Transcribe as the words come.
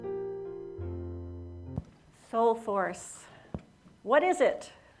Soul Force. What is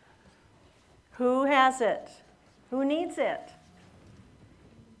it? Who has it? Who needs it?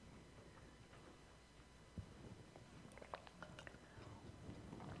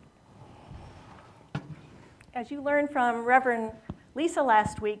 As you learned from Reverend Lisa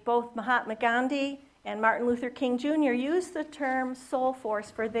last week, both Mahatma Gandhi and Martin Luther King Jr. used the term soul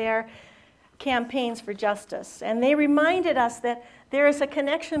force for their campaigns for justice. And they reminded us that there is a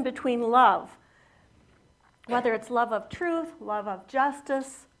connection between love, whether it's love of truth, love of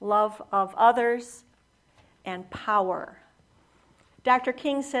justice, love of others, and power. Dr.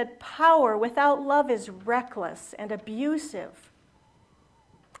 King said, power without love is reckless and abusive,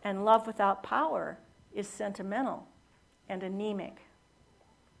 and love without power is sentimental and anemic.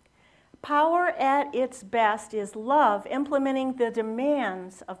 Power at its best is love implementing the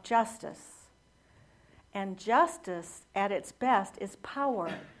demands of justice. And justice at its best is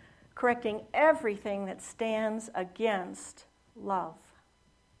power correcting everything that stands against love.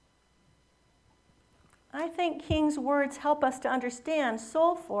 I think King's words help us to understand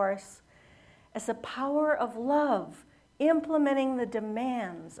soul force as the power of love implementing the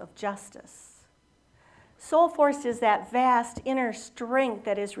demands of justice. Soul force is that vast inner strength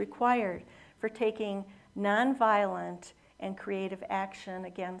that is required for taking nonviolent and creative action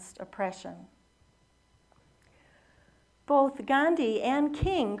against oppression. Both Gandhi and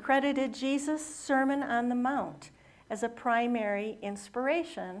King credited Jesus' Sermon on the Mount as a primary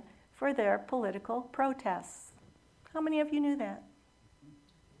inspiration for their political protests. How many of you knew that?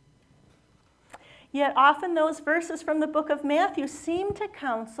 Yet often those verses from the book of Matthew seem to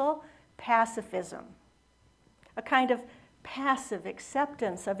counsel pacifism, a kind of passive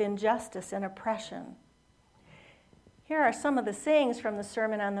acceptance of injustice and oppression. Here are some of the sayings from the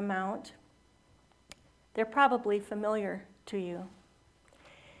Sermon on the Mount. They're probably familiar to you.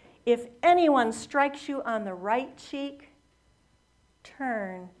 If anyone strikes you on the right cheek,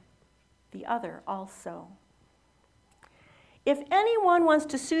 turn the other also. If anyone wants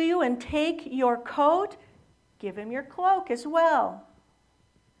to sue you and take your coat, give him your cloak as well.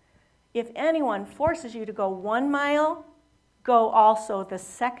 If anyone forces you to go 1 mile, go also the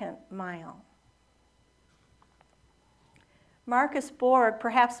 2nd mile. Marcus Borg,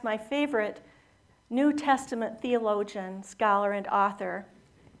 perhaps my favorite New Testament theologian, scholar, and author,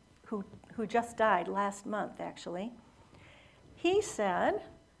 who just died last month, actually, he said,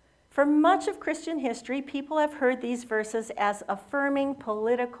 for much of Christian history, people have heard these verses as affirming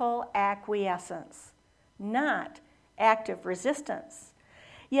political acquiescence, not active resistance.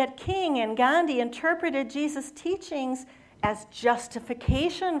 Yet King and Gandhi interpreted Jesus' teachings as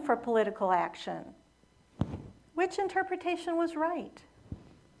justification for political action. Which interpretation was right?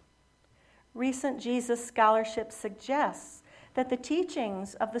 Recent Jesus scholarship suggests that the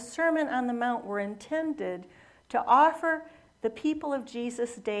teachings of the Sermon on the Mount were intended to offer the people of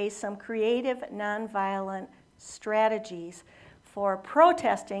Jesus' day some creative, nonviolent strategies for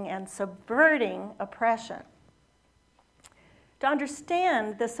protesting and subverting oppression. To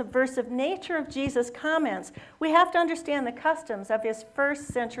understand the subversive nature of Jesus' comments, we have to understand the customs of his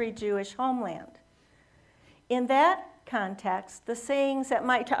first-century Jewish homeland. In that context, the sayings that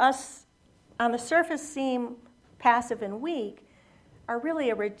might to us on the surface seem passive and weak are really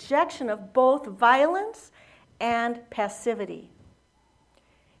a rejection of both violence and passivity.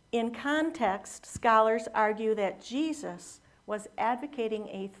 In context, scholars argue that Jesus was advocating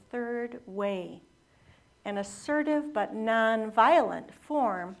a third way, an assertive but non-violent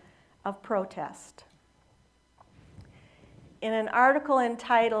form of protest. In an article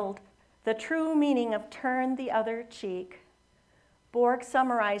entitled The True Meaning of Turn the Other Cheek, Borg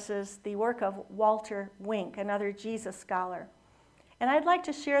summarizes the work of Walter Wink, another Jesus scholar. And I'd like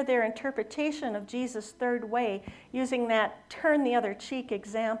to share their interpretation of Jesus' third way using that turn the other cheek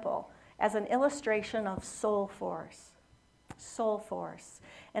example as an illustration of soul force. Soul force,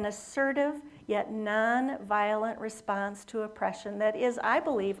 an assertive yet non-violent response to oppression that is, I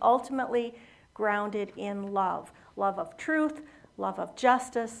believe, ultimately grounded in love. Love of truth, love of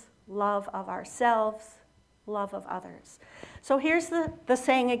justice, love of ourselves, love of others. So here's the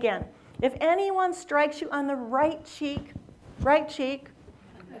saying again. If anyone strikes you on the right cheek,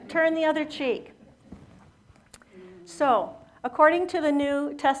 turn the other cheek. So, according to the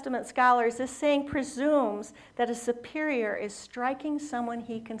New Testament scholars, this saying presumes that a superior is striking someone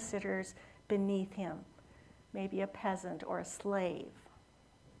he considers beneath him, maybe a peasant or a slave.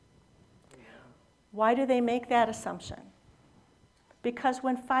 Why do they make that assumption? Because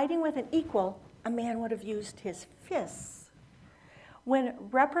when fighting with an equal, a man would have used his fists. When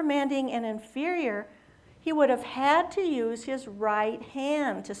reprimanding an inferior, he would have had to use his right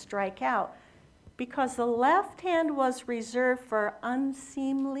hand to strike out. because the left hand was reserved for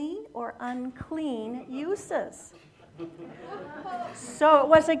unseemly or unclean uses. So it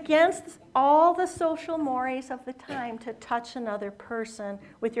was against all the social mores of the time to touch another person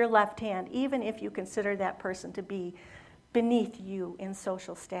with your left hand, even if you consider that person to be beneath you in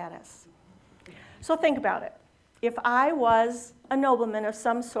social status. So think about it. If I was a nobleman of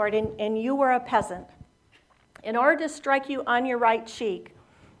some sort and you were a peasant, in order to strike you on your right cheek,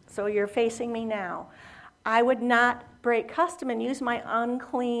 so you're facing me now, I would not break custom and use my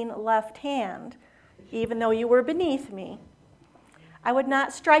unclean left hand, even though you were beneath me. I would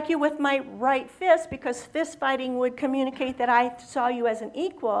not strike you with my right fist because fist fighting would communicate that I saw you as an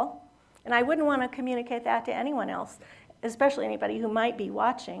equal, and I wouldn't want to communicate that to anyone else, especially anybody who might be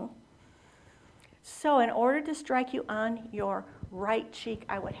watching. So in order to strike you on your right cheek,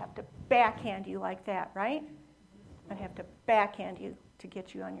 I would have to backhand you like that, right? I'd have to backhand you to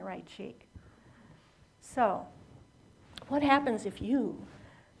get you on your right cheek. So what happens if you,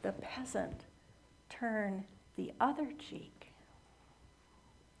 the peasant, turn the other cheek?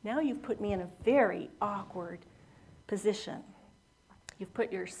 Now you've put me in a very awkward position. You've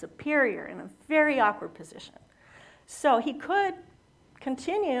put your superior in a very awkward position. So he could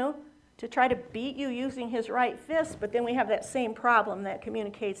continue to try to beat you using his right fist, but then we have that same problem that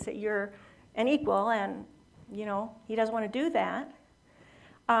communicates that you're an equal, and he doesn't want to do that.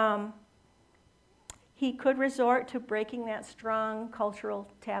 He could resort to breaking that strong cultural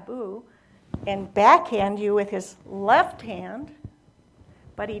taboo and backhand you with his left hand,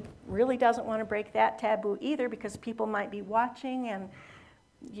 but he really doesn't want to break that taboo either because people might be watching, and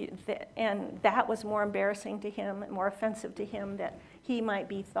that was more embarrassing to him, more offensive to him, that he might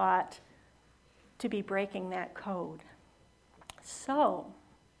be thought to be breaking that code. So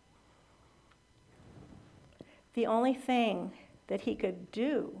the only thing that he could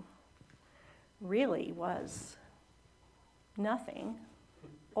do really was nothing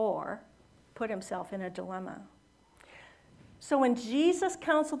or put himself in a dilemma. So when Jesus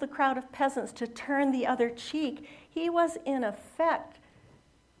counseled the crowd of peasants to turn the other cheek, he was in effect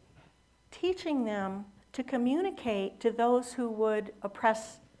teaching them to communicate to those who would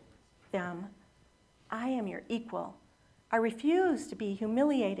oppress them, I am your equal. I refuse to be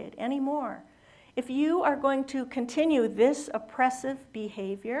humiliated anymore. If you are going to continue this oppressive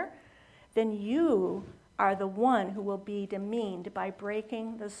behavior, then you are the one who will be demeaned by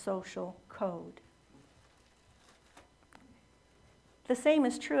breaking the social code. The same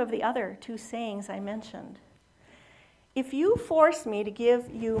is true of the other two sayings I mentioned. If you force me to give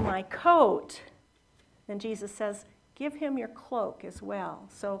you my coat, then Jesus says, give him your cloak as well.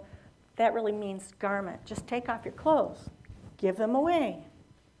 So that really means garment. Just take off your clothes. Give them away.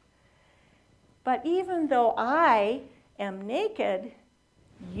 But even though I am naked,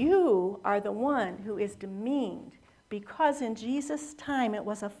 you are the one who is demeaned, because in Jesus' time it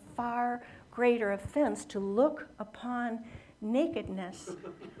was a far greater offense to look upon nakedness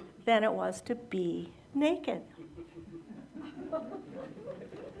than it was to be naked.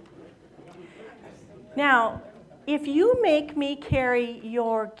 Now, if you make me carry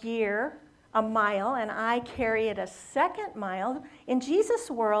your gear a mile and I carry it a second mile, in Jesus'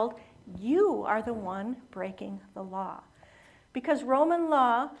 world, you are the one breaking the law. Because Roman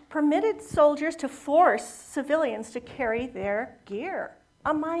law permitted soldiers to force civilians to carry their gear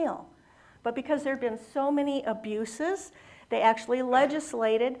a mile. But because there have been so many abuses, they actually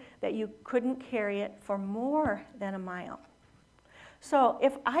legislated that you couldn't carry it for more than a mile. So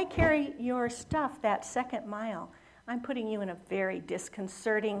if I carry your stuff that second mile, I'm putting you in a very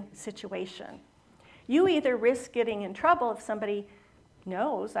disconcerting situation. You either risk getting in trouble if somebody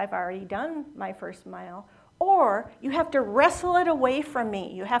knows I've already done my first mile, or you have to wrestle it away from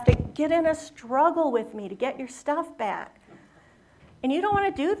me. You have to get in a struggle with me to get your stuff back. And you don't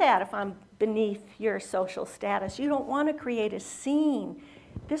want to do that if I'm beneath your social status. You don't want to create a scene.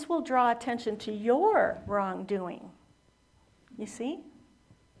 This will draw attention to your wrongdoing. You see?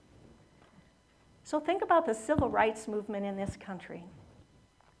 So think about the civil rights movement in this country.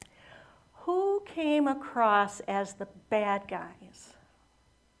 Who came across as the bad guys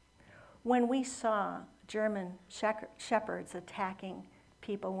when we saw German shepherds attacking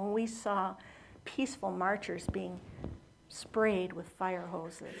people, when we saw peaceful marchers being sprayed with fire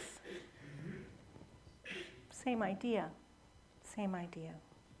hoses? Same idea. Same idea.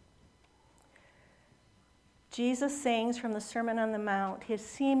 Jesus' sayings from the Sermon on the Mount, his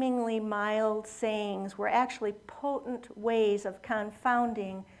seemingly mild sayings, were actually potent ways of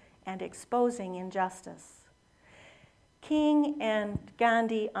confounding and exposing injustice. King and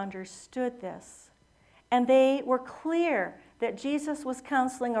Gandhi understood this, and they were clear that Jesus was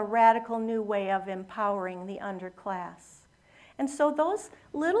counseling a radical new way of empowering the underclass. And so those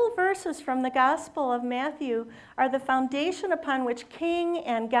little verses from the Gospel of Matthew are the foundation upon which King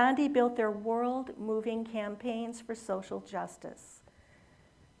and Gandhi built their world-moving campaigns for social justice.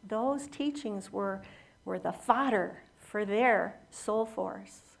 Those teachings were the fodder for their soul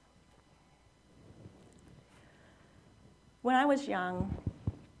force. When I was young,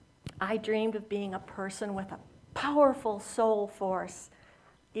 I dreamed of being a person with a powerful soul force,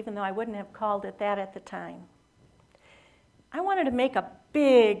 even though I wouldn't have called it that at the time. I wanted to make a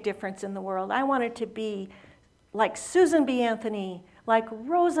big difference in the world. I wanted to be like Susan B. Anthony, like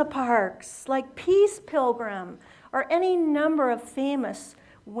Rosa Parks, like Peace Pilgrim, or any number of famous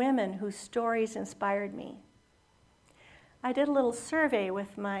women whose stories inspired me. I did a little survey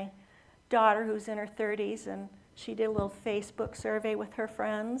with my daughter, who's in her 30s, and she did a little Facebook survey with her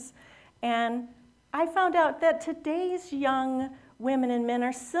friends. And I found out that today's young women and men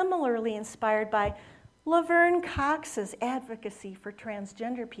are similarly inspired by Laverne Cox's advocacy for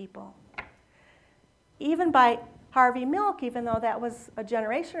transgender people. Even by Harvey Milk, even though that was a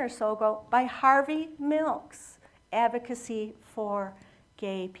generation or so ago, by Harvey Milk's advocacy for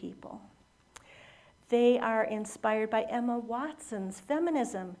gay people. They are inspired by Emma Watson's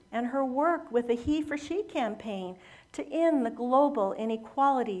feminism and her work with the He for She campaign to end the global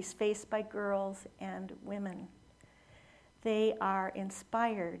inequalities faced by girls and women. They are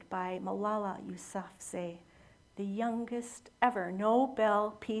inspired by Malala Yousafzai, the youngest ever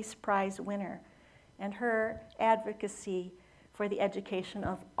Nobel Peace Prize winner, and her advocacy for the education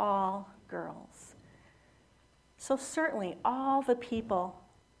of all girls. So certainly all the people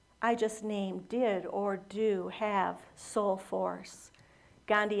I just named did or do have soul force.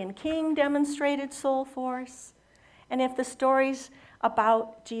 Gandhi and King demonstrated soul force. And if the stories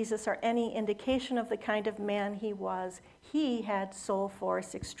about Jesus are any indication of the kind of man he was, he had soul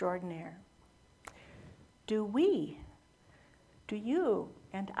force extraordinaire. Do you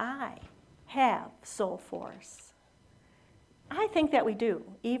and I have soul force? I think that we do,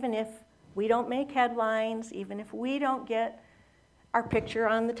 even if we don't make headlines, even if we don't get our picture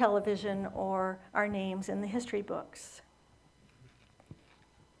on the television or our names in the history books.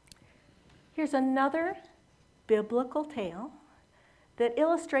 Here's another biblical tale that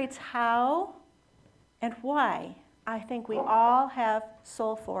illustrates how and why I think we all have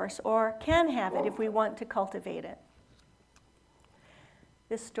soul force, or can have it if we want to cultivate it.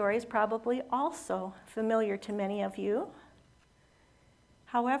 This story is probably also familiar to many of you.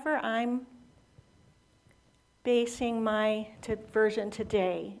 However, I'm basing my version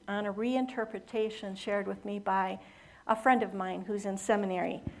today on a reinterpretation shared with me by a friend of mine who's in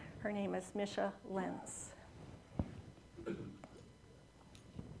seminary. Her name is Misha Lentz.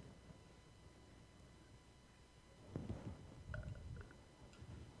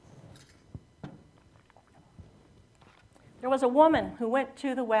 There was a woman who went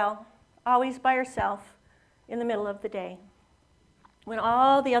to the well, always by herself, in the middle of the day, when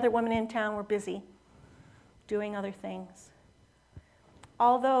all the other women in town were busy doing other things.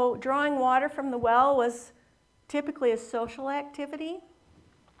 Although drawing water from the well was typically a social activity,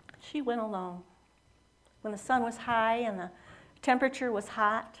 she went alone when the sun was high and the temperature was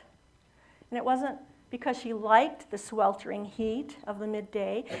hot. And it wasn't because she liked the sweltering heat of the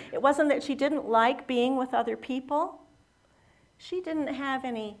midday. It wasn't that she didn't like being with other people. She didn't have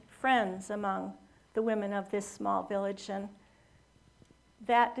any friends among the women of this small village, and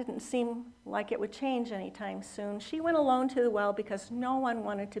that didn't seem like it would change anytime soon. She went alone to the well because no one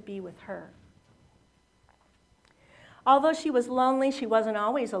wanted to be with her. Although she was lonely, she wasn't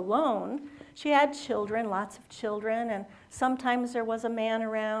always alone. She had children, lots of children, and sometimes there was a man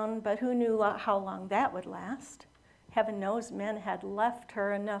around, but who knew how long that would last? Heaven knows men had left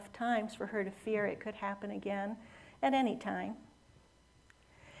her enough times for her to fear it could happen again at any time.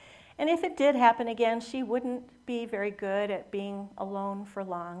 And if it did happen again, she wouldn't be very good at being alone for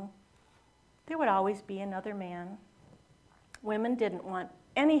long. There would always be another man. Women didn't want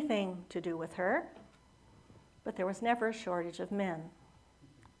anything to do with her, but there was never a shortage of men.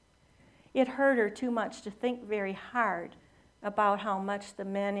 It hurt her too much to think very hard about how much the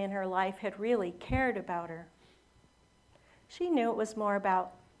men in her life had really cared about her. She knew it was more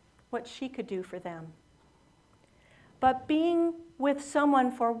about what she could do for them. But being with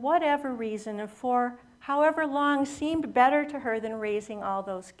someone for whatever reason and for however long seemed better to her than raising all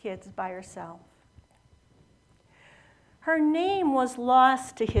those kids by herself. Her name was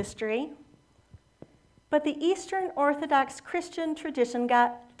lost to history, but the Eastern Orthodox Christian tradition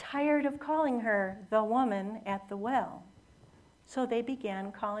got tired of calling her the woman at the well, so they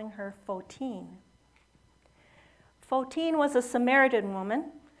began calling her Fotine. Photine was a Samaritan woman,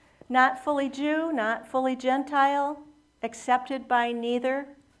 not fully Jew, not fully Gentile, accepted by neither.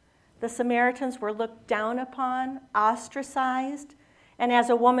 The Samaritans were looked down upon, ostracized, and as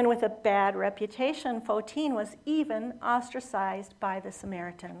a woman with a bad reputation, Photine was even ostracized by the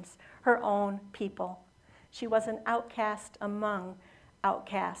Samaritans, her own people. She was an outcast among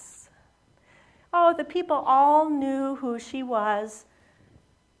outcasts. Oh, the people all knew who she was.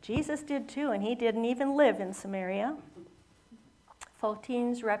 Jesus did too, and he didn't even live in Samaria.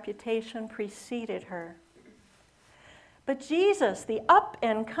 Photine's reputation preceded her. But Jesus, the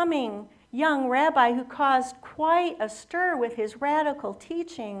up-and-coming young rabbi who caused quite a stir with his radical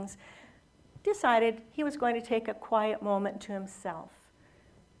teachings, decided he was going to take a quiet moment to himself.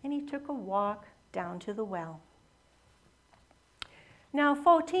 And he took a walk down to the well. Now,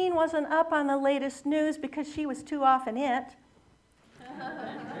 Photine wasn't up on the latest news because she was too often it.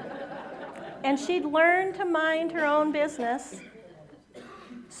 And she'd learned to mind her own business.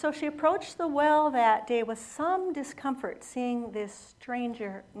 So she approached the well that day with some discomfort, seeing this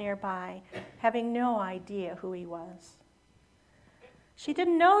stranger nearby, having no idea who he was. She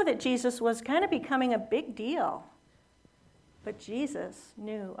didn't know that Jesus was kind of becoming a big deal, but Jesus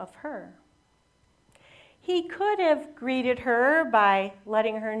knew of her. He could have greeted her by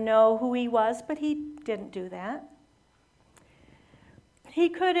letting her know who he was, but he didn't do that. He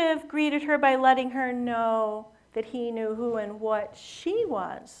could have greeted her by letting her know that he knew who and what she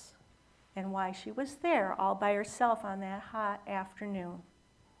was and why she was there all by herself on that hot afternoon.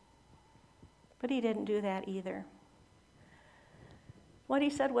 But he didn't do that either. What he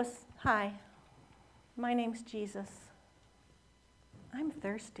said was, "Hi, my name's Jesus. I'm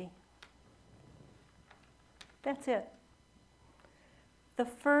thirsty." That's it. The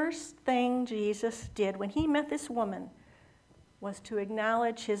first thing Jesus did when he met this woman was to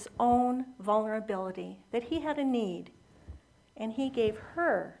acknowledge his own vulnerability, that he had a need, and he gave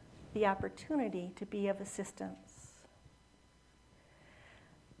her the opportunity to be of assistance.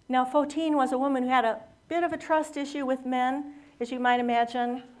 Now, Photine was a woman who had a bit of a trust issue with men, as you might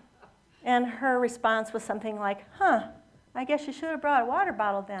imagine, and her response was something like, I guess you should have brought a water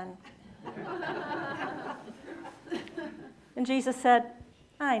bottle then. And Jesus said,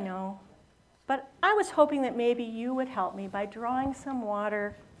 I know, but I was hoping that maybe you would help me by drawing some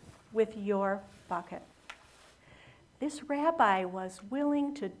water with your bucket. This rabbi was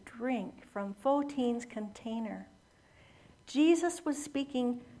willing to drink from Photine's container. Jesus was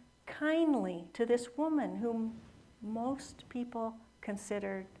speaking kindly to this woman whom most people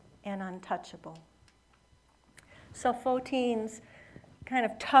considered an untouchable. So Photine's kind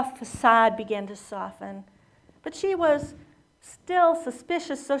of tough facade began to soften, but she was still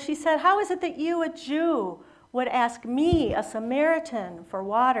suspicious, so she said, "How is it that you, a Jew, would ask me, a Samaritan, for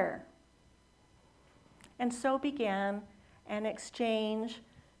water?" And so began an exchange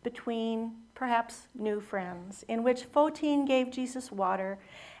between perhaps new friends, in which Photine gave Jesus water,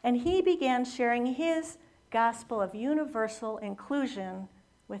 and he began sharing his gospel of universal inclusion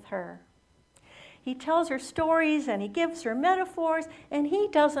with her. He tells her stories and he gives her metaphors, and he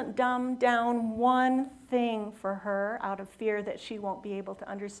doesn't dumb down one thing for her out of fear that she won't be able to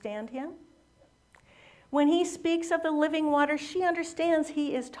understand him. When he speaks of the living water, she understands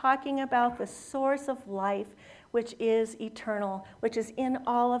he is talking about the source of life, which is eternal, which is in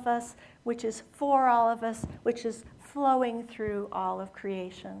all of us, which is for all of us, which is flowing through all of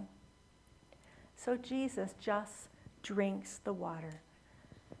creation. So Jesus just drinks the water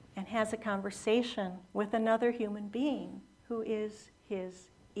and has a conversation with another human being who is his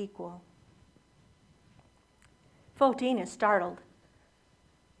equal. Photine is startled.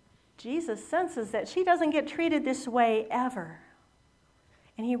 Jesus senses that she doesn't get treated this way ever.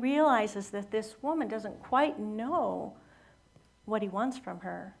 And he realizes that this woman doesn't quite know what he wants from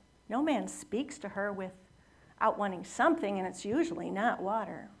her. No man speaks to her without wanting something, and it's usually not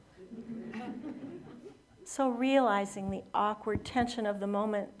water. So realizing the awkward tension of the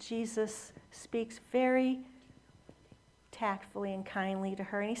moment, Jesus speaks very tactfully and kindly to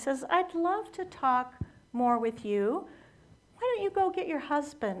her. And he says, "I'd love to talk more with you. Why don't you go get your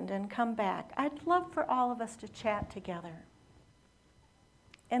husband and come back? I'd love for all of us to chat together."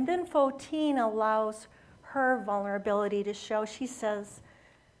 And then Photine allows her vulnerability to show. She says,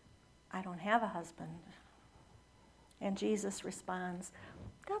 "I don't have a husband." And Jesus responds,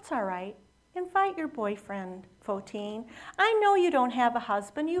 "That's all right. Invite your boyfriend, Photine. I know you don't have a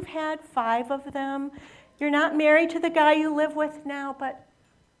husband. You've had 5 of them. You're not married to the guy you live with now, but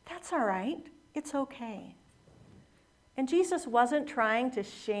that's all right. It's okay." And Jesus wasn't trying to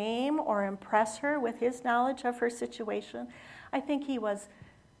shame or impress her with his knowledge of her situation. I think he was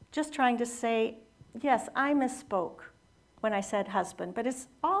just trying to say, yes, I misspoke when I said husband, but it's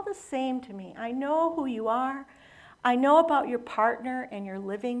all the same to me. I know who you are. I know about your partner and your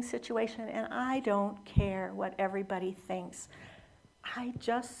living situation, and I don't care what everybody thinks. I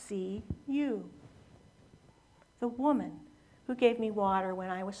just see you, the woman who gave me water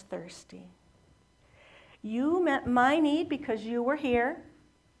when I was thirsty. You met my need because you were here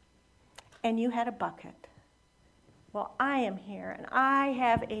and you had a bucket. Well, I am here and I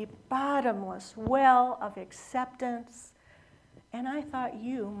have a bottomless well of acceptance, and I thought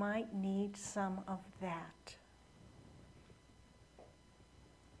you might need some of that.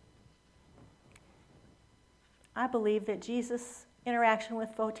 I believe that Jesus' interaction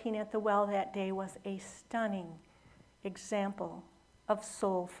with Photine at the well that day was a stunning example of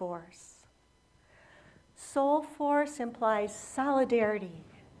soul force. Soul force implies solidarity,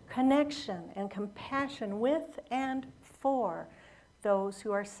 connection, and compassion with and for those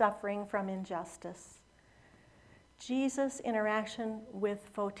who are suffering from injustice. Jesus' interaction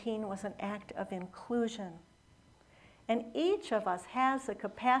with Photine was an act of inclusion. And each of us has the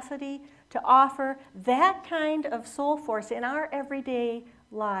capacity to offer that kind of soul force in our everyday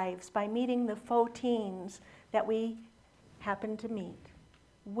lives by meeting the Photines that we happen to meet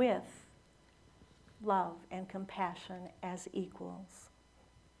with love and compassion as equals.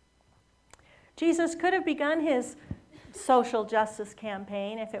 Jesus could have begun his social justice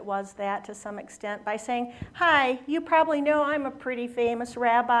campaign, if it was that to some extent, by saying, "Hi, you probably know I'm a pretty famous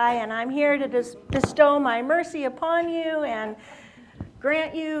rabbi, and I'm here to bestow my mercy upon you and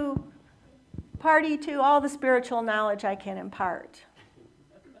grant you party to all the spiritual knowledge I can impart.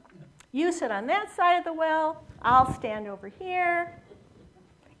 You sit on that side of the well, I'll stand over here,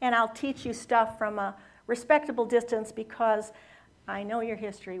 and I'll teach you stuff from a respectable distance because I know your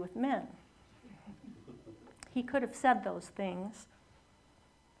history with men." He could have said those things.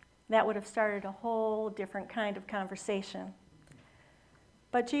 That would have started a whole different kind of conversation.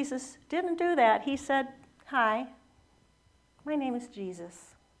 But Jesus didn't do that. He said, "Hi, my name is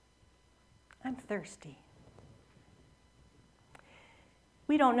Jesus. I'm thirsty."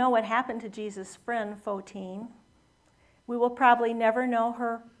 We don't know what happened to Jesus' friend, Photine. We will probably never know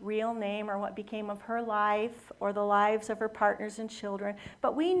her real name or what became of her life or the lives of her partners and children,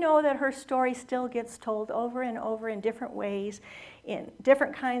 but we know that her story still gets told over and over in different ways, in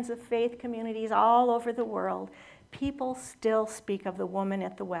different kinds of faith communities all over the world. People still speak of the woman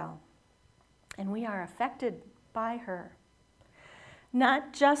at the well, and we are affected by her.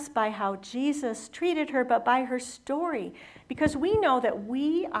 Not just by how Jesus treated her, but by her story, because we know that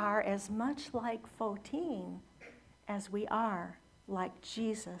we are as much like Photine as we are like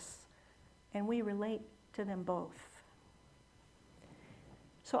Jesus, and we relate to them both.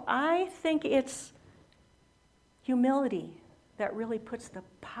 So I think it's humility that really puts the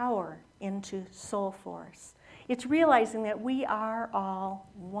power into soul force. It's realizing that we are all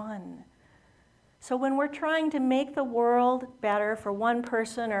one. So when we're trying to make the world better for one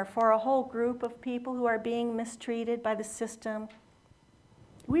person or for a whole group of people who are being mistreated by the system,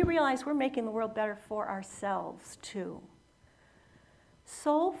 we realize we're making the world better for ourselves too.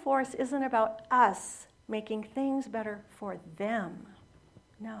 Soul force isn't about us making things better for them.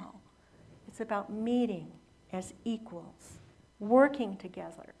 No, it's about meeting as equals, working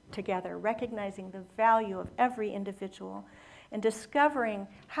together, recognizing the value of every individual, and discovering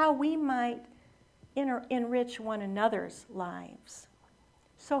how we might enrich one another's lives.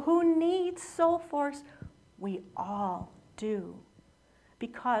 So who needs soul force? We all do.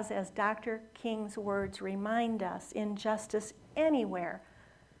 Because as Dr. King's words remind us, injustice anywhere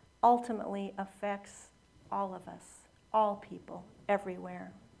ultimately affects all of us, all people,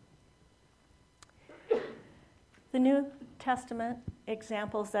 everywhere. The New Testament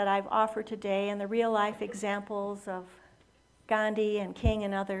examples that I've offered today and the real-life examples of Gandhi and King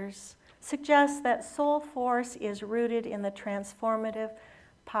and others suggest that soul force is rooted in the transformative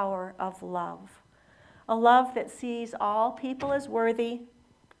power of love. A love that sees all people as worthy,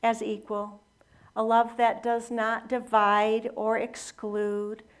 as equal. A love that does not divide or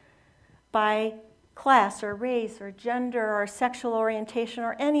exclude by class or race or gender or sexual orientation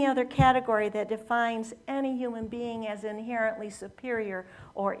or any other category that defines any human being as inherently superior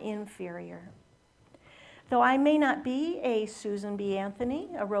or inferior. Though I may not be a Susan B. Anthony,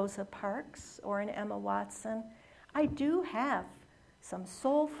 a Rosa Parks, or an Emma Watson, I do have some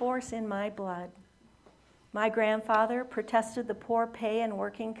soul force in my blood. My grandfather protested the poor pay and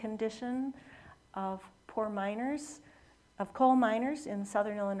working condition of poor miners, of coal miners in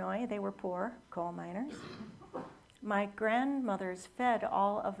southern Illinois. They were poor coal miners. My grandmothers fed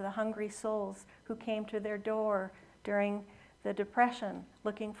all of the hungry souls who came to their door during the Depression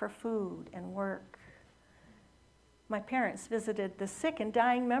looking for food and work. My parents visited the sick and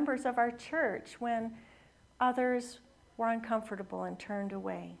dying members of our church when others were uncomfortable and turned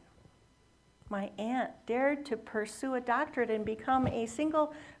away. My aunt dared to pursue a doctorate and become a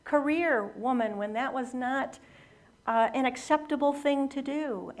single career woman when that was not an acceptable thing to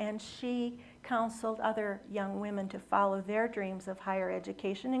do. And she counseled other young women to follow their dreams of higher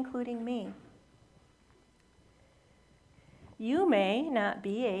education, including me. You may not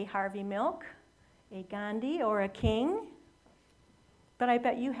be a Harvey Milk, a Gandhi, or a King, but I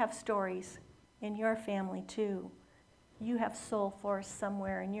bet you have stories in your family too. You have soul force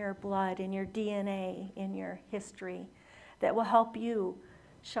somewhere in your blood, in your DNA, in your history that will help you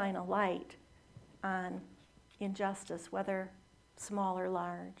shine a light on injustice, whether small or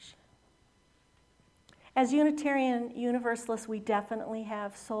large. As Unitarian Universalists, we definitely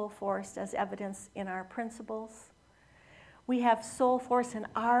have soul force as evidence in our principles. We have soul force in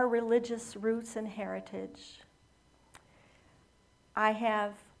our religious roots and heritage. I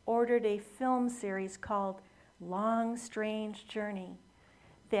have ordered a film series called Long Strange Journey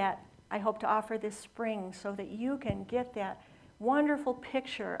that I hope to offer this spring so that you can get that wonderful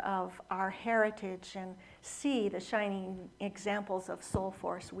picture of our heritage and see the shining examples of soul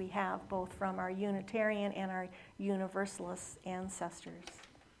force we have both from our Unitarian and our Universalist ancestors.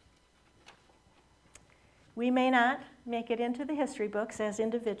 We may not make it into the history books as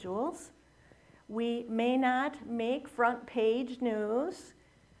individuals. We may not make front page news,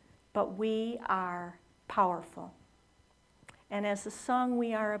 but we are powerful. And as the song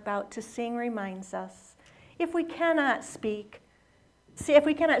we are about to sing reminds us, if we cannot sing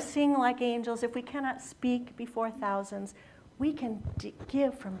like angels, if we cannot speak before thousands, we can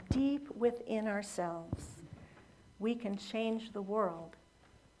give from deep within ourselves. We can change the world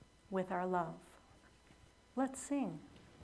with our love. Let's sing.